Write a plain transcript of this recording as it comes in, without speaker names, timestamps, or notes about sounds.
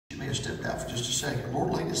may have stepped out for just a second.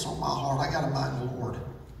 Lord laid this on my heart. I got to mind the Lord.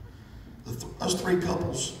 Those three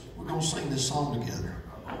couples, we're going to sing this song together.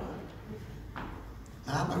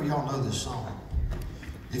 Now, I know y'all know this song.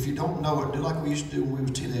 If you don't know it, do like we used to do when we were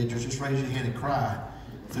teenagers. Just raise your hand and cry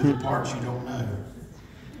through the parts you don't know.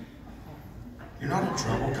 You're not in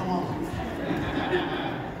trouble. Come on.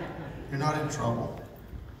 You're not in trouble.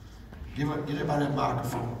 Get everybody a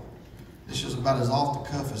microphone. This is about as off the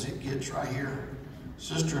cuff as it gets right here.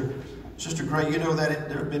 Sister Gray, you know that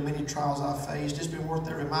there have been many trials I've faced. It's been worth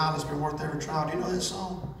every mile. It's been worth every trial. Do you know that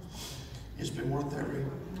song? It's been worth every...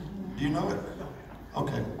 Do you know it?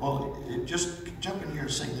 Okay, well, just jump in here and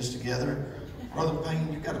sing this together. Brother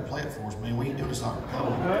Payne, you've got to play it for us, man. We ain't doing this on the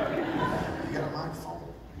You got a microphone?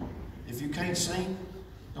 If you can't sing,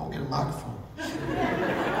 don't get a microphone.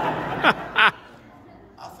 I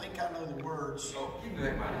think I know the words. Oh, give me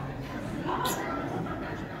that microphone.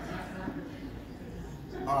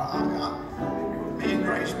 All right, me and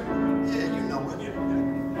Grace. Yeah, you know it.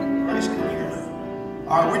 Grace can hear it.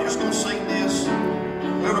 All right, we're just going to sing this.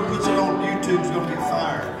 Whoever puts it on YouTube is going to get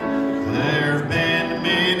fired. There've been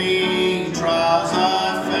many trials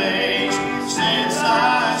I've faced since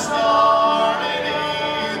I started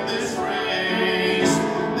in this race.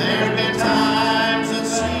 There've been times it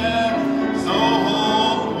seemed no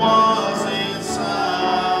hope was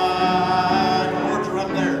inside. The words are up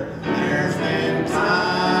there. There's been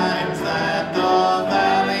times that the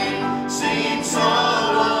valley seemed so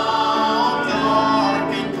long,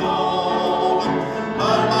 dark and cold.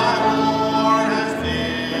 But my Lord has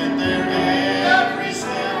been there every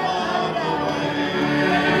step of the way.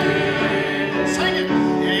 Sing it.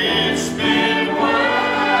 It's been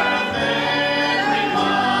worth every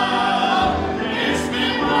mile. It's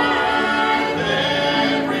been worth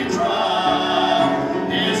every trial.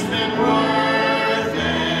 It's been worth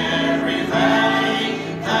every valley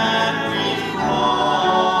that we've crossed.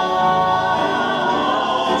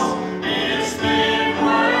 It's been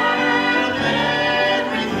worth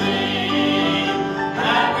everything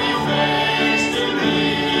that we faced in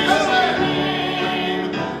His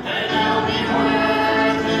name, and it'll be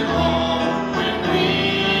worth it all when we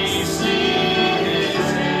see His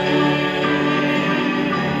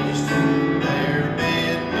face. There've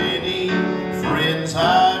been many friends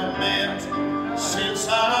I've met since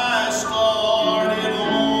I started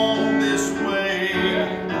on this way,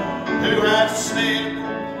 who have said,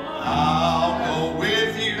 I'll go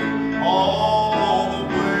with you all the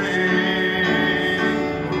way.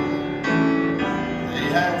 They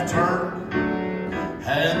have turned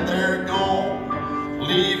and they're gone,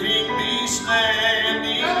 leaving me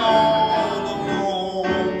standing all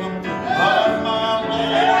alone. But my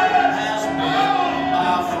Lord has been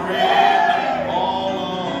my friend all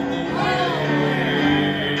of the way.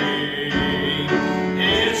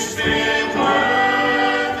 It's been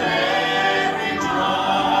worth every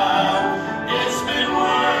trial. It's been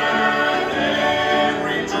worth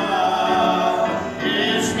every trial.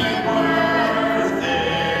 It's been worth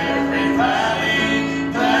every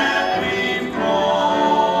valley that we've crossed.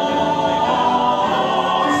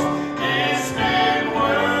 It's been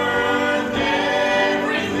worth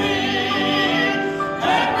everything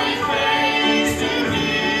that we faced in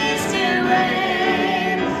His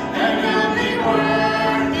terrain, and will be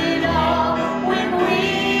worth it all when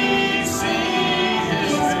we see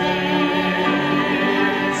His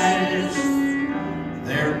face.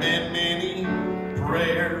 There have been many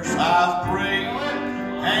prayers I've prayed,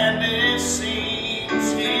 and it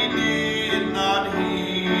seems He did not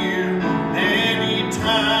hear. Many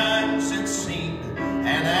times it seemed an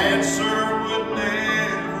answer would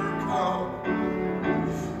never come.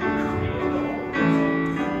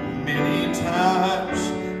 Many times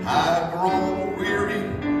I've grown weary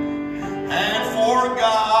and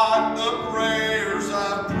forgotten